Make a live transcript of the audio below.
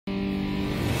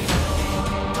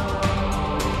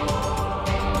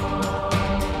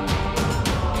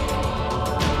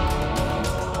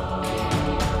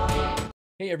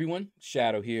Hey everyone,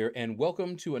 Shadow here, and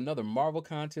welcome to another Marvel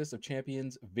Contest of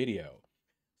Champions video.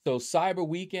 So Cyber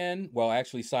Weekend, well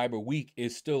actually Cyber Week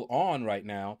is still on right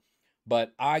now,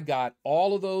 but I got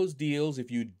all of those deals.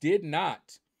 If you did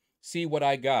not see what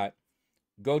I got,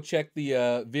 go check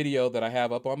the video that I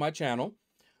have up on my channel.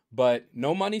 But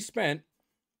no money spent,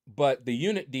 but the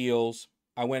unit deals,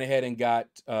 I went ahead and got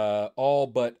all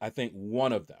but I think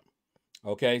one of them.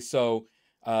 Okay, so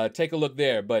take a look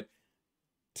there. But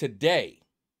today,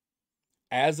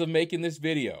 as of making this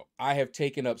video, I have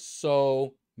taken up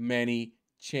so many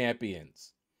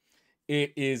champions.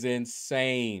 It is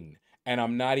insane, and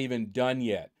I'm not even done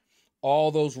yet.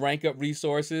 All those rank up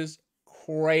resources,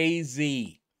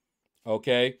 crazy.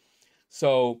 Okay,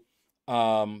 so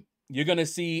you're gonna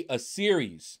see a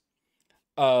series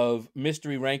of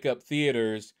mystery rank up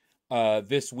theaters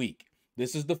this week.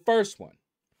 This is the first one.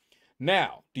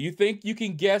 Now, do you think you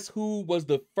can guess who was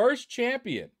the first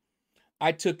champion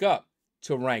I took up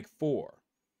to rank 4?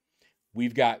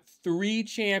 We've got 3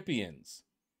 champions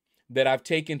that I've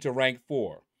taken to rank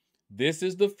 4. This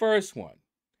is the first one.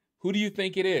 Who do you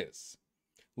think it is?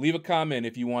 Leave a comment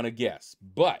if you want to guess,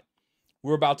 but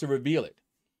we're about to reveal it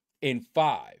in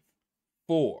 5,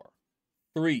 4,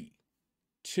 3,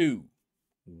 2,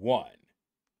 1.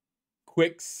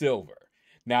 Quicksilver.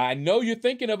 Now, I know you're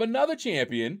thinking of another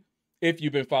champion if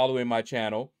you've been following my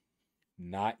channel.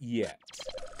 Not yet.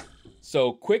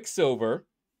 So Quicksilver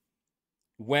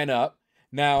went up.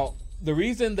 Now, the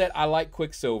reason that I like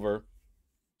Quicksilver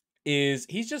is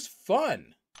he's just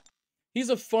fun. He's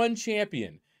a fun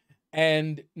champion.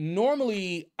 And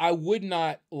normally I would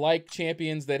not like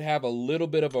champions that have a little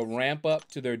bit of a ramp up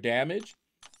to their damage,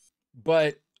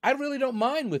 but I really don't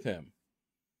mind with him.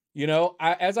 You know,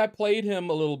 as I played him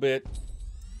a little bit,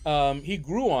 he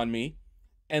grew on me,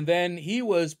 and then he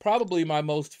was probably my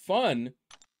most fun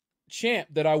champ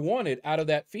that I wanted out of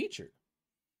that feature.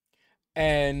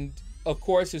 And of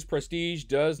course, his prestige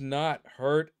does not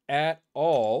hurt at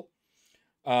all.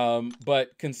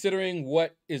 But considering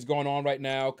what is going on right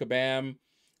now, Kabam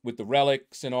with the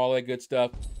relics and all that good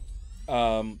stuff,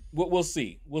 we'll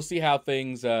see. We'll see how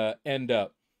things end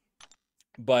up.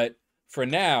 But for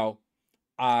now,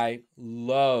 I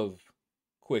love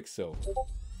Quicksilver.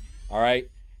 All right.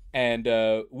 And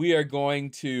we are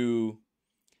going to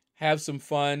have some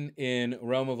fun in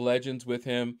Realm of Legends with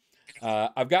him.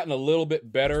 I've gotten a little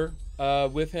bit better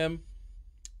with him.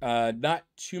 Not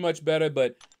too much better,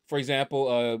 but for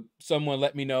example, someone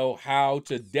let me know how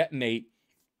to detonate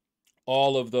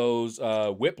all of those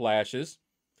whiplashes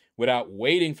without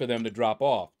waiting for them to drop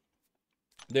off.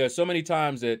 There are so many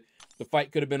times that the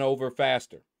fight could have been over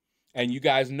faster. And you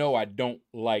guys know I don't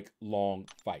like long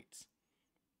fights.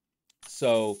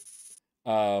 So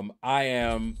I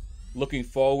am looking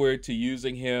forward to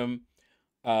using him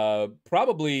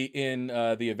probably in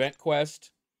the event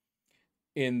quest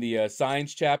in the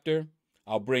science chapter.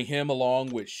 I'll bring him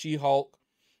along with She-Hulk,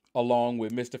 along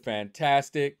with Mr.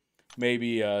 Fantastic,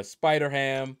 maybe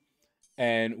Spider-Ham,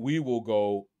 and we will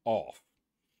go off.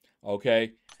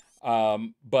 Okay?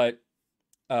 But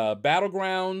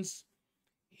Battlegrounds,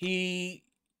 he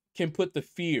can put the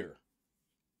fear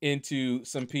into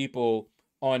some people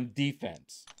on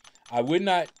defense. I would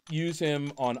not use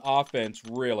him on offense,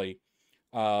 really.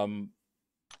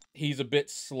 He's a bit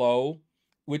slow,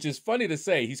 which is funny to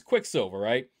say. He's Quicksilver,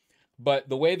 right? But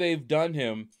the way they've done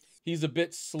him, he's a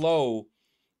bit slow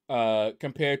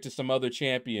compared to some other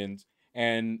champions.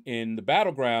 And in the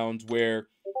Battlegrounds, where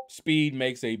speed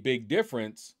makes a big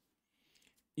difference,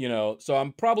 you know, so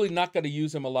I'm probably not going to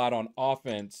use him a lot on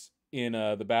offense in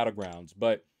the Battlegrounds.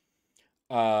 But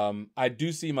I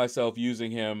do see myself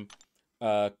using him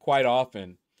quite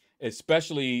often,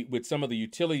 especially with some of the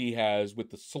utility he has with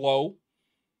the slow.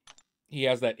 He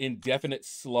has that indefinite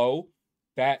slow.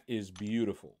 That is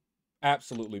beautiful.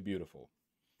 Absolutely beautiful.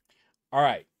 All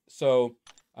right. So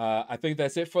I think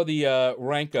that's it for the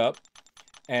rank up.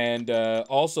 And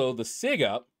also the SIG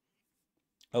up.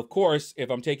 Of course, if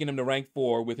I'm taking him to rank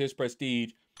 4 with his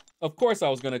prestige, of course I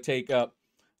was going to take up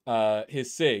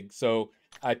his SIG. So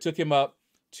I took him up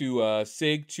to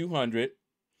SIG 200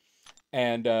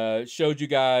 and showed you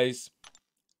guys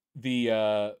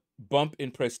the bump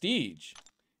in prestige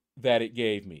that it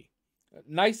gave me.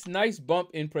 Nice bump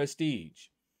in prestige.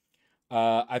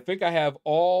 I think I have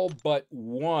all but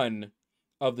one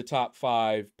of the top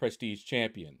 5 prestige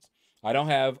champions. I don't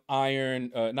have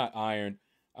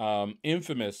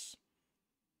infamous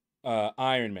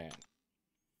Iron Man.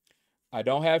 I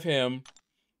don't have him,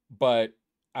 but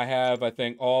I have, I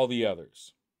think, all the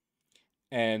others.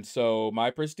 And so my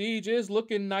prestige is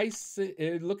looking nice,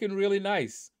 looking really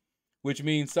nice, which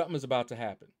means something is about to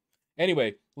happen.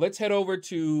 Anyway, let's head over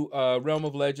to Realm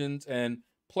of Legends and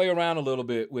play around a little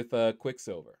bit with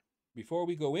Quicksilver. Before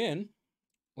we go in,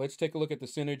 let's take a look at the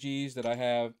synergies that I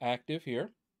have active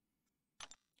here.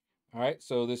 All right,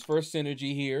 so this first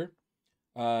synergy here,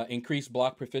 increased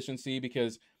block proficiency,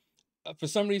 because for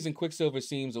some reason Quicksilver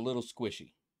seems a little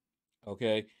squishy.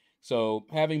 Okay, so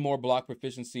having more block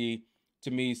proficiency to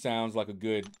me sounds like a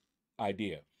good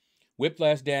idea.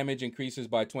 Whiplash damage increases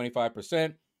by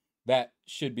 25%. That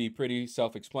should be pretty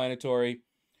self-explanatory.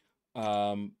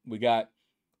 We got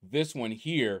this one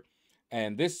here,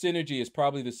 and this synergy is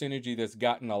probably the synergy that's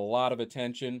gotten a lot of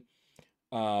attention,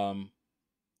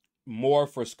 more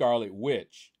for Scarlet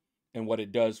Witch and what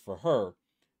it does for her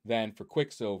than for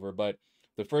Quicksilver. But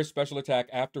the first special attack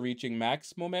after reaching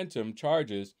max momentum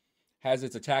charges has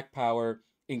its attack power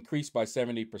increased by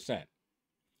 70%.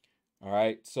 All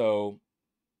right, so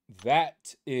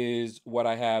that is what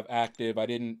I have active. I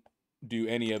didn't do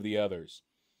any of the others.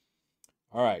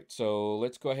 All right, so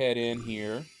let's go ahead in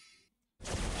here.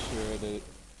 Make sure that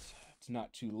it's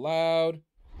not too loud.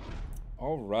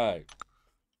 All right.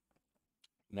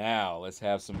 Now, let's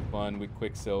have some fun with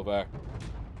Quicksilver.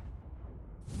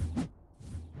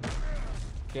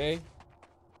 Okay.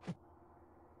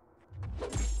 All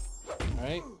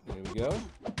right, there we go.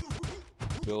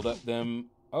 Build up them.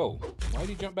 Oh, why did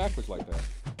he jump backwards like that?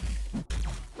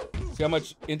 See how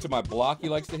much into my block he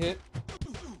likes to hit?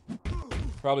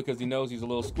 Probably because he knows he's a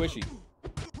little squishy.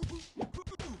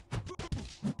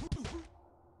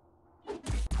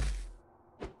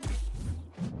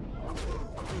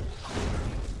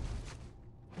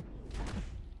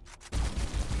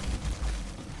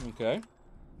 Okay.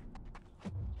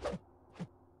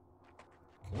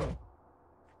 Okay.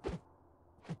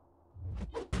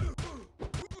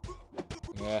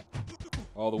 Yeah.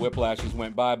 All the whiplashes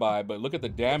went bye-bye, but look at the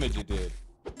damage it did.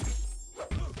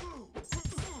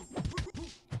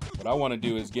 What I want to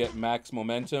do is get max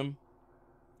momentum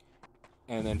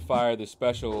and then fire the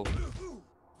special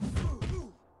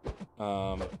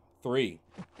 3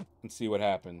 and see what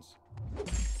happens.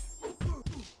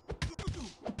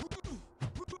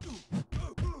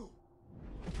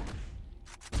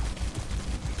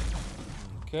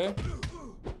 Okay.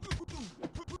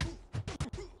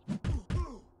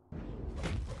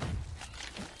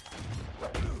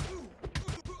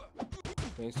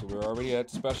 Okay, so we're already at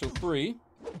special 3.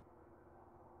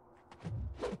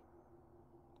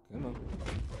 Come on.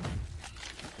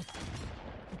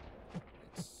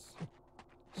 Let's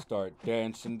start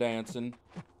dancing, dancing,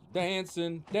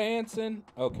 dancing, dancing.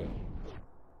 Okay.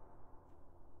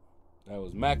 That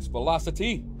was max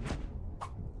velocity.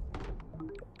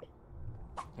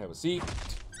 Have a seat.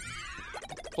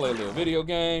 Play a little video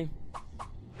game.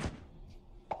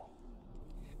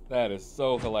 That is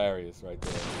so hilarious right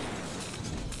there.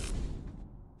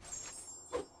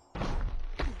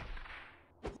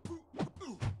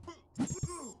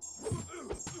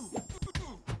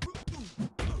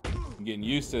 I'm getting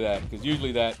used to that because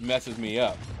usually that messes me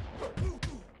up.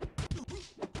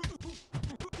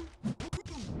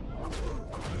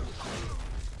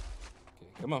 Okay,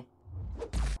 come on.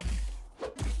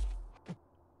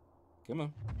 Come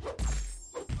on.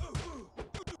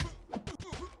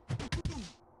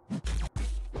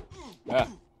 Ah,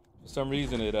 for some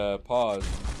reason it paused.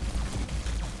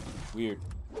 Weird.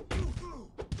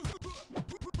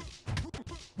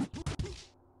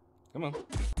 Come on.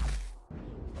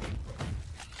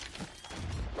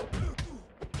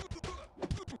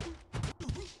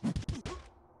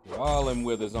 All them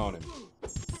withers on him.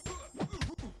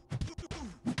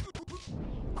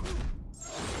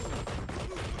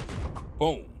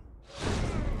 Boom.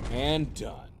 And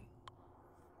done.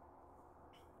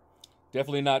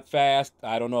 Definitely not fast.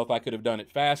 I don't know if I could have done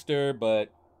it faster,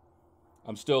 but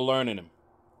I'm still learning him.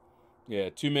 Yeah,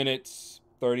 2 minutes,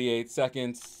 38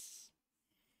 seconds.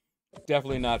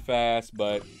 Definitely not fast,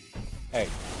 but hey.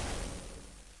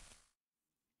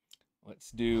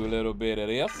 Let's do a little bit of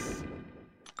this.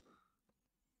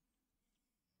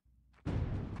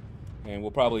 And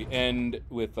we'll probably end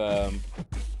with the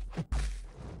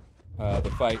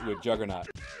fight with Juggernaut.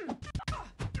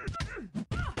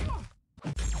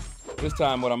 This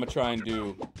time what I'm gonna try and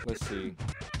do, let's see.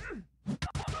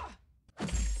 Let's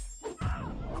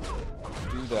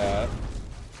do that.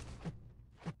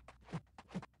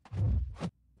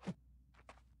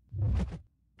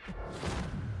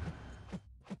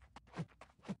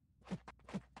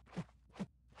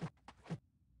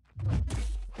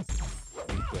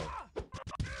 Okay.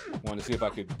 Wanted to see if I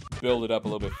could build it up a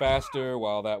little bit faster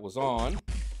while that was on.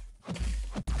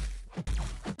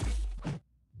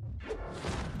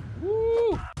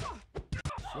 Woo!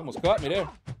 She almost caught me there.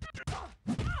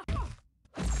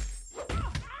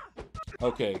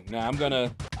 Okay, now I'm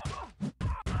gonna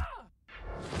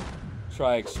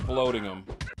try exploding him.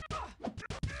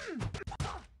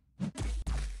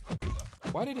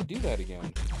 Why did it do that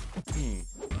again?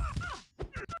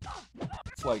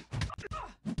 It's like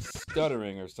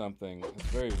stuttering or something. It's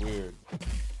very weird.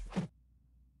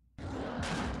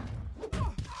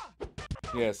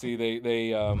 Yeah, see,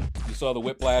 you saw the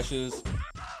whiplashes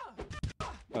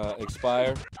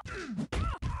expire.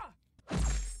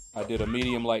 I did a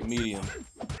medium, light, medium.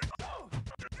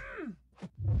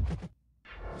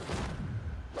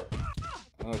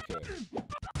 Okay.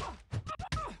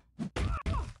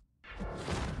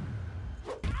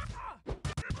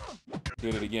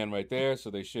 Did it again right there, so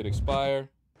they should expire.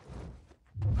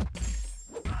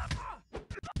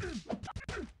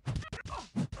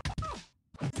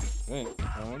 Okay,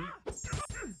 one.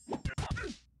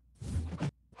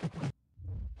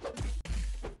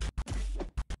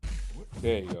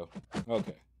 There you go.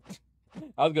 Okay.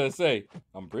 I was gonna say,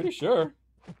 I'm pretty sure.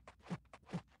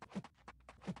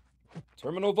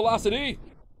 Terminal velocity.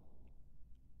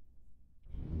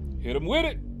 Hit him with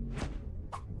it.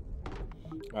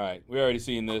 All right, we already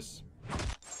seen this.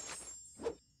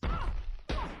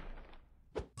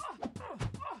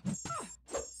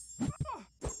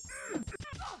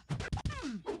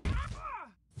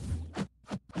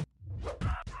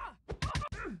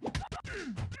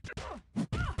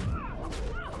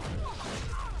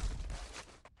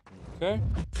 Okay.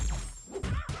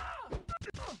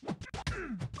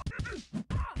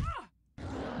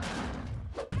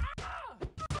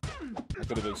 I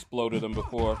could have exploded them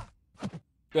before.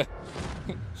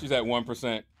 She's at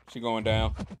 1%. She going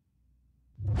down.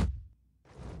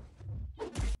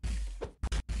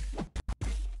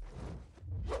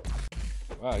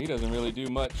 Wow, he doesn't really do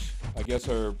much. I guess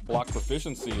her block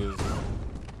proficiency is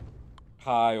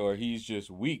high, or he's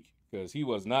just weak, because he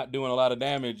was not doing a lot of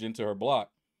damage into her block.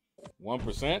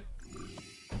 1%?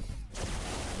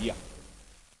 Yeah.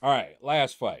 All right,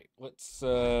 last fight. Let's,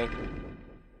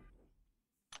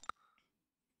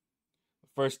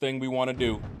 first thing we want to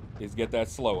do is get that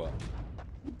slow up.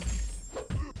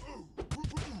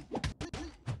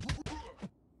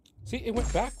 See, it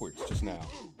went backwards just now.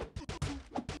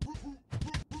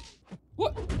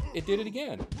 What? It did it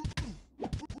again.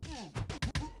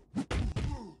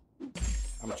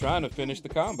 I'm trying to finish the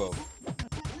combo.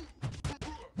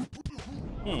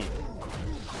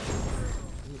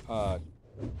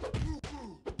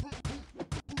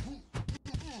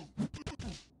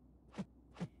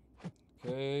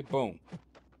 Okay, boom.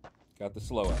 Got the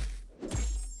slow up.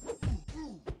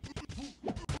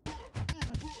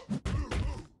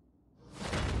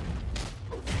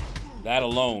 That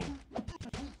alone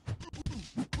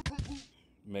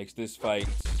makes this fight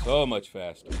so much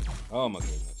faster. Oh my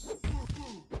goodness.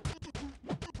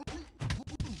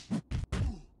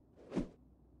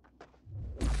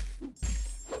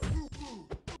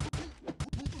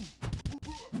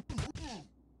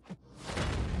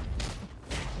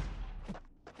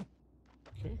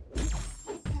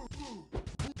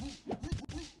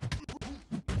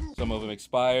 Some of them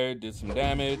expired, did some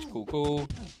damage. Cool, cool.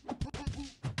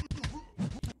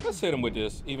 Let's hit him with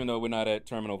this, even though we're not at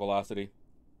terminal velocity.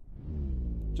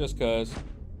 Just cuz.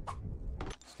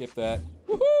 Skip that.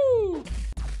 Woohoo!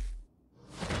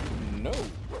 No.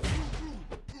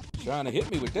 Trying to hit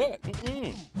me with that.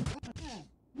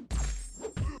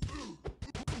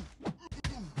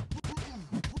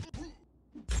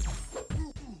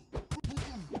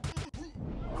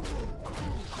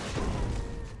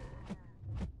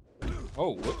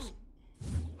 Oh, whoops.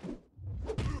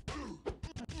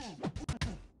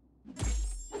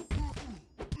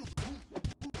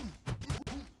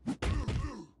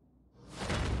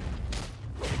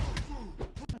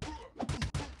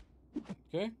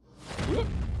 Okay. Whoop.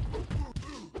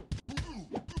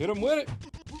 Hit him with it.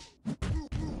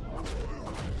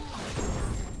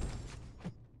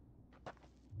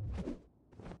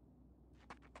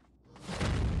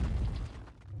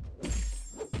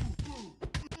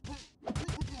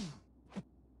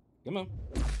 Come on.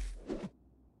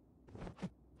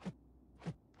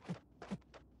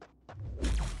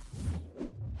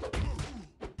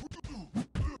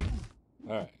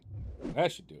 All right.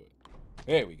 That should do it.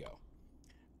 There we go.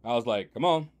 I was like, come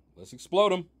on, let's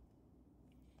explode him.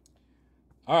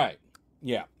 All right.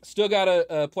 Yeah. Still got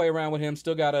to play around with him.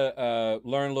 Still got to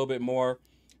learn a little bit more.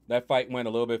 That fight went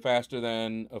a little bit faster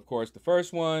than, of course, the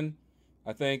first one,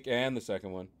 I think, and the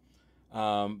second one.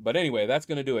 But anyway, that's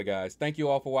going to do it, guys. Thank you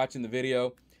all for watching the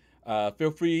video.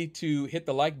 Feel free to hit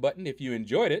the like button if you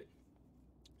enjoyed it.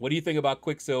 What do you think about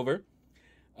Quicksilver?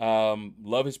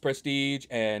 Love his prestige,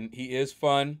 and he is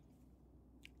fun.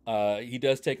 He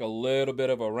does take a little bit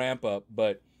of a ramp up,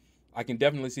 but I can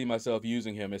definitely see myself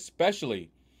using him,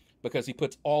 especially because he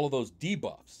puts all of those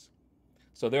debuffs.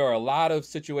 So there are a lot of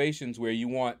situations where you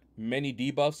want many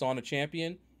debuffs on a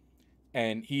champion,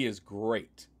 and he is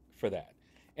great for that.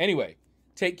 Anyway,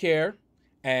 take care,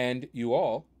 and you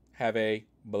all have a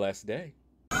blessed day.